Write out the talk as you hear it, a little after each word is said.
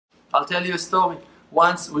I'll tell you a story.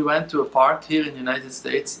 Once we went to a park here in the United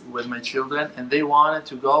States with my children, and they wanted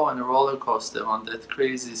to go on a roller coaster on that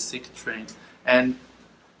crazy sick train. And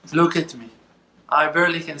look at me. I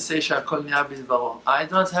barely can say Shakol Niya Bidvaro. I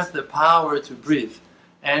don't have the power to breathe.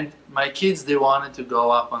 And my kids, they wanted to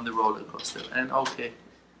go up on the roller coaster. And okay,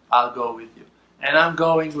 I'll go with you. And I'm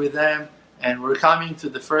going with them, and we're coming to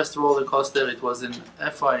the first roller coaster. It was in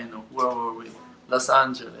Efainu. Where were we? Los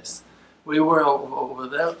Angeles. We were over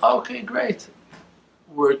there. Okay, great.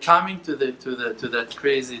 We're coming to that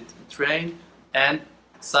crazy train, and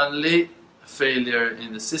suddenly a failure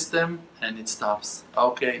in the system, and it stops.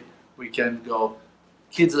 Okay, we can go.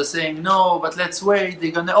 Kids are saying, no, but let's wait,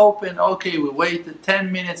 they're gonna open. Okay, we waited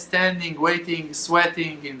 10 minutes standing, waiting,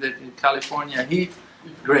 sweating in the California heat.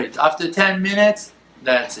 Great. After 10 minutes,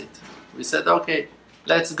 that's it. We said, okay,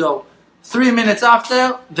 let's go. 3 minutes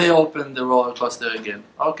after, they opened the roller coaster again.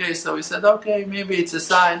 Okay, so we said, okay, maybe it's a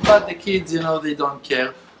sign, but the kids, you know, they don't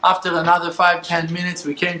care. After another 5-10 minutes,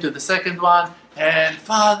 we came to the second one, and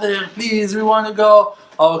Father, please, we want to go.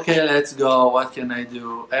 Okay, let's go. What can I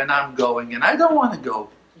do? And I'm going, and I don't want to go.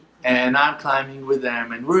 And I'm climbing with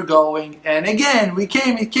them, and we're going. And again, it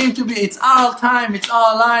came to be, it's our time, it's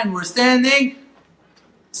our line. We're standing.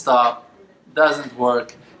 Stop. Doesn't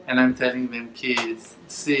work. And I'm telling them, kids,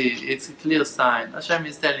 see, it's a clear sign. HaShem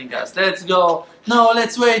is telling us, let's go. No,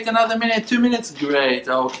 let's wait another minute, 2 minutes. Great.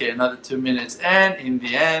 Okay, another 2 minutes. And in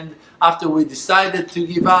the end, after we decided to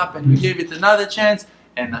give up and we gave it another chance,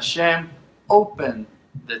 and HaShem opened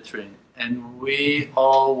the train, and we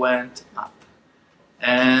all went up.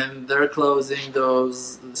 And they're closing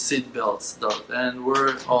those seat belts, and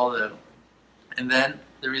we're all there. And then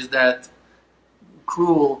there is that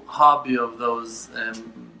cruel hobby of those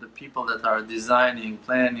the people that are designing,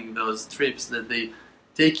 planning those trips, that they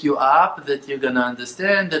take you up, that you're gonna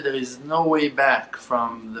understand that there is no way back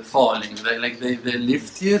from the falling. They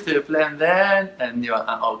lift you to a plan there, and you're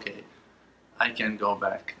okay, I can go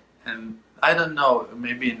back. And I don't know,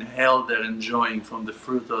 maybe in hell they're enjoying from the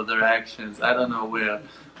fruit of their actions, I don't know where,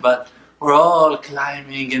 but we're all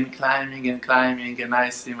climbing and climbing and climbing, and I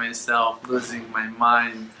see myself losing my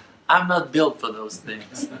mind. I'm not built for those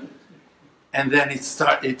things. And then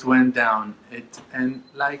it went down. And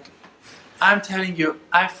like, I'm telling you,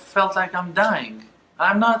 I felt like I'm dying.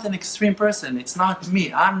 I'm not an extreme person. It's not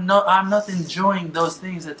me. I'm not enjoying those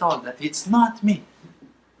things at all. It's not me.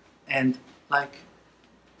 And like,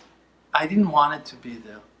 I didn't want it to be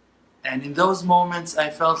there. And in those moments, I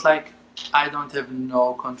felt like I don't have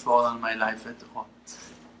no control on my life at all.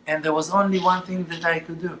 And there was only one thing that I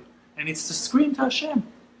could do, and it's to scream to HaShem.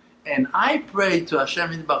 And I prayed to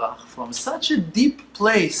HaShem Yitbarach from such a deep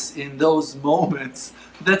place in those moments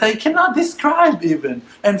that I cannot describe even.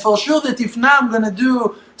 And for sure that if now I'm going to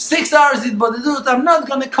do 6 hours Hitbodedut, I'm not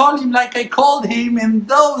going to call him like I called him in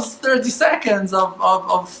those 30 seconds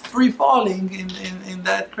of free falling in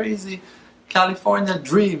that crazy California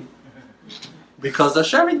dream. Because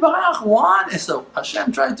HaShem Yitbarach won. So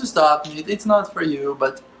HaShem tried to stop me. It's not for you.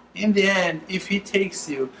 But in the end, if He takes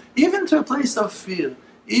you even to a place of fear,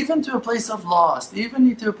 even to a place of loss,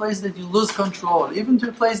 even to a place that you lose control, even to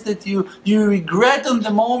a place that you regret on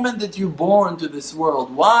the moment that you're born to this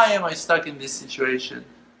world. Why am I stuck in this situation?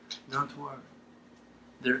 Don't worry.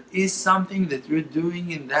 There is something that you're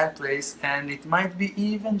doing in that place, and it might be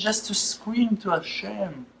even just to scream to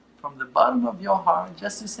HaShem from the bottom of your heart,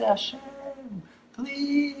 just to say, HaShem,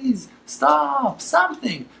 please, stop,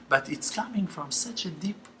 something. But it's coming from such a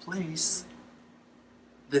deep place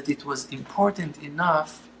that it was important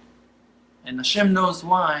enough, and Hashem knows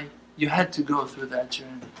why, you had to go through that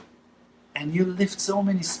journey. And you lift so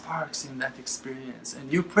many sparks in that experience. And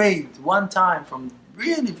you prayed one time from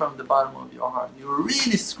the bottom of your heart. You were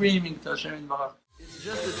really screaming to Hashem Yitbarach. It's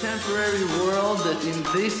just a temporary world, that in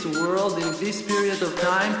this world, in this period of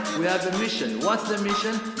time, we have a mission. What's the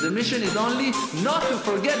mission? The mission is only not to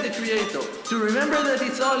forget the Creator, to remember that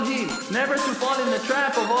it's all He, never to fall in the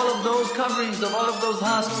trap of all of those coverings, of all of those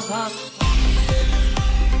husks.